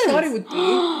That's wasn't? what I thought it would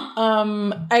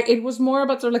be. It was more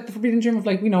about sort of like the forbidden dream of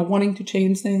like, wanting to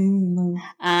change things.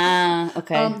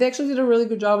 Okay. They actually did a really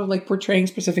good job of like portraying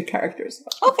specific characters.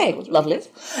 Okay, lovely.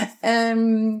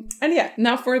 And yeah,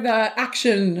 now for the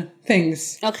action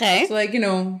things. Okay. So like,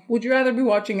 would you rather be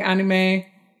watching anime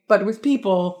but with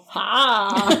people?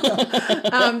 Double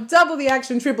the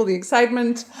action, triple the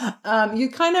excitement. You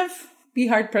kind of be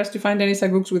hard-pressed to find any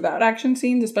saguks without action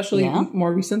scenes, especially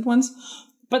more recent ones.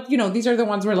 But, these are the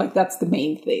ones where, like, that's the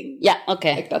main thing. Yeah,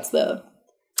 okay. Like,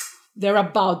 they're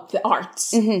about the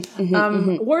arts.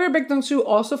 Warrior Baekdong Soo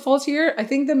also falls here. I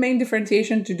think the main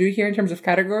differentiation to do here in terms of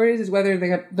categories is whether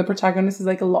the protagonist is,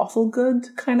 like, a lawful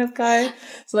good kind of guy.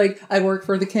 So, like, I work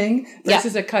for the king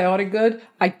versus a chaotic good.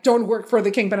 I don't work for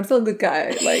the king, but I'm still a good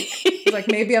guy. Like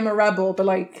maybe I'm a rebel, but,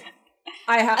 like...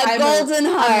 I'm golden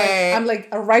heart. I'm like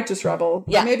a righteous rebel.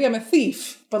 Yeah. Maybe I'm a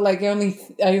thief, but like I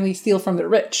only steal from the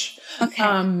rich.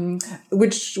 Okay.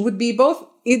 Which would be both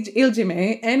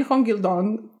Iljime and Hong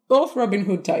Gil-dong, both Robin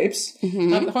Hood types.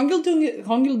 Hong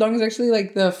Gil-dong is actually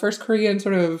like the first Korean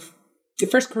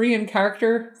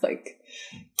character. Like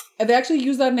they actually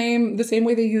use that name the same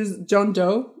way they use John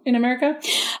Doe in America.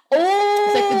 Oh,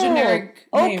 it's like the generic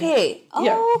name. Okay.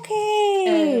 Yeah.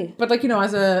 Okay. But like,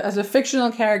 as a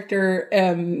fictional character,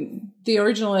 the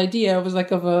original idea was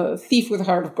like of a thief with a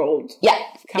heart of gold. Yeah.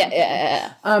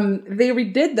 Yeah. They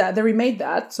redid that. They remade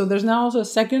that. So there's now also a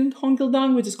second Hong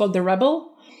Gil-dong, which is called The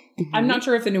Rebel. I'm not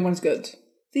sure if the new one's good.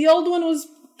 The old one was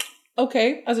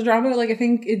okay as a drama. Like, I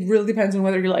think it really depends on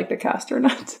whether you like the cast or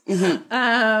not.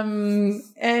 And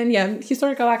yeah,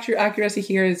 historical accuracy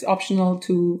here is optional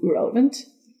to irrelevant.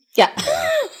 Yeah,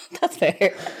 that's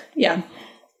fair. Yeah.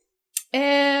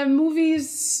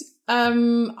 Movies,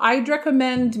 I'd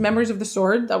recommend Members of the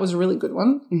Sword. That was a really good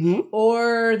one.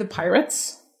 Or The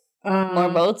Pirates. More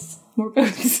boats? More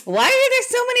boats. Why are there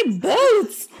so many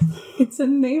boats? It's a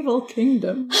naval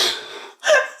kingdom.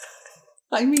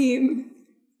 I mean...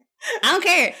 I don't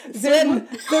care. There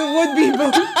would be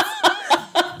boats.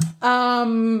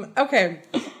 Okay.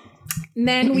 And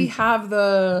then we have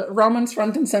the romance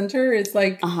front and center. It's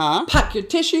like, pack your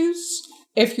tissues.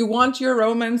 If you want your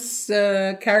romance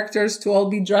characters to all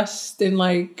be dressed in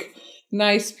like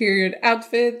nice period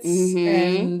outfits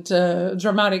and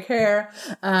dramatic hair,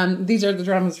 these are the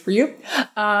dramas for you.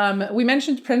 We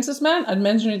mentioned Princess Man. I'd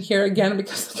mention it here again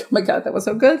because, oh my God, that was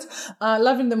so good.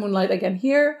 Love in the Moonlight again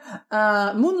here.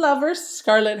 Moon Lovers,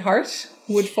 Scarlet Heart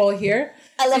would fall here.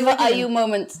 I love the IU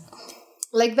moment.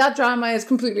 Like, that drama is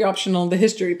completely optional, the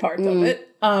history part of it.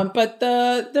 But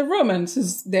the romance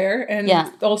is there. And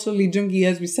also Lee Jung-gi,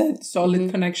 as we said,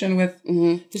 solid connection with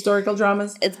historical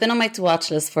dramas. It's been on my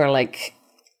to-watch list for, like,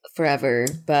 forever.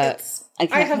 But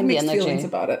I have mixed feelings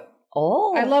about it.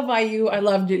 Oh. I love IU. I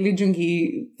love Lee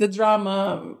Jung-gi. The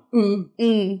drama.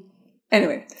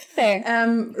 Anyway.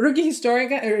 Fair. Rookie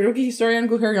Historian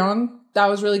Gu Hyeon. That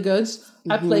was really good.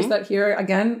 I placed that here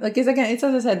again. Like, it's as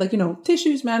I said, like,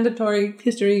 tissues mandatory,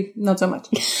 history not so much.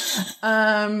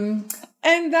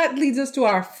 And that leads us to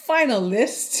our final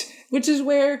list, which is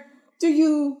where, do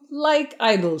you like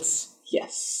idols?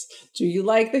 Yes. Do you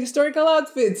like the historical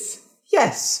outfits?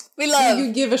 Yes. We love. Do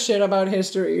you give a shit about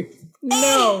history?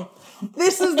 No.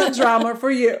 This is the drama for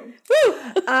you.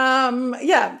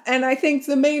 Yeah, and I think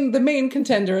the main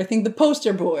contender, I think the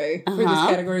poster boy for this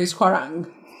category is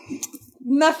Hwarang.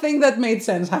 Nothing that made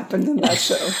sense happened in that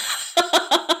show.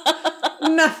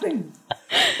 Nothing.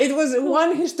 It was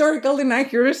one historical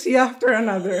inaccuracy after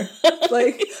another.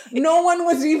 Like, no one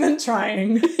was even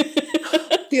trying.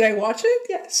 Did I watch it?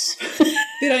 Yes.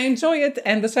 Did I enjoy it?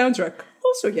 And the soundtrack?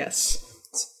 Also yes.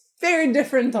 Very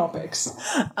different topics.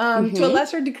 To a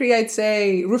lesser degree, I'd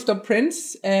say Rooftop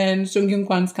Prince and Sung Kyung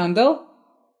Kwan's Scandal.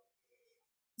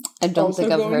 I don't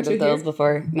think I've heard of those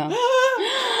before. No.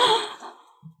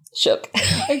 Shook.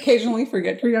 I occasionally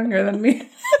forget you're younger than me.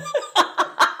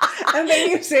 And then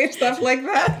you say stuff like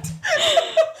that.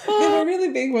 They were were really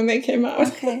big when they came out.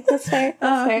 Okay, that's fair.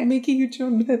 That's fair. Miki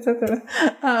Yuchun, etc.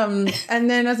 And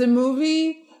then as a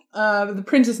movie, The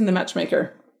Princess and the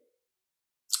Matchmaker.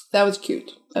 That was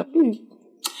cute. Okay.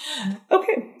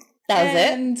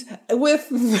 That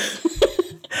was it.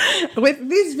 With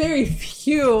these very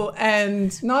few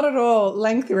and not at all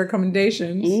lengthy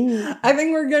recommendations, I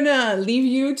think we're gonna leave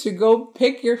you to go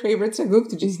pick your favorite saguk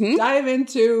to just dive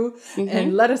into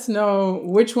and let us know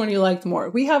which one you liked more.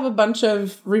 We have a bunch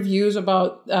of reviews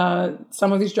about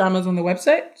some of these dramas on the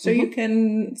website, so you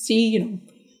can see,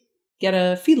 get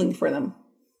a feeling for them.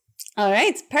 All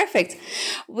right, perfect.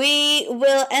 We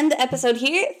will end the episode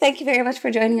here. Thank you very much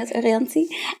for joining us, Orianti.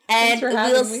 And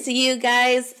we'll see you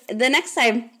guys the next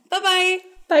time. Bye-bye.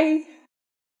 Bye.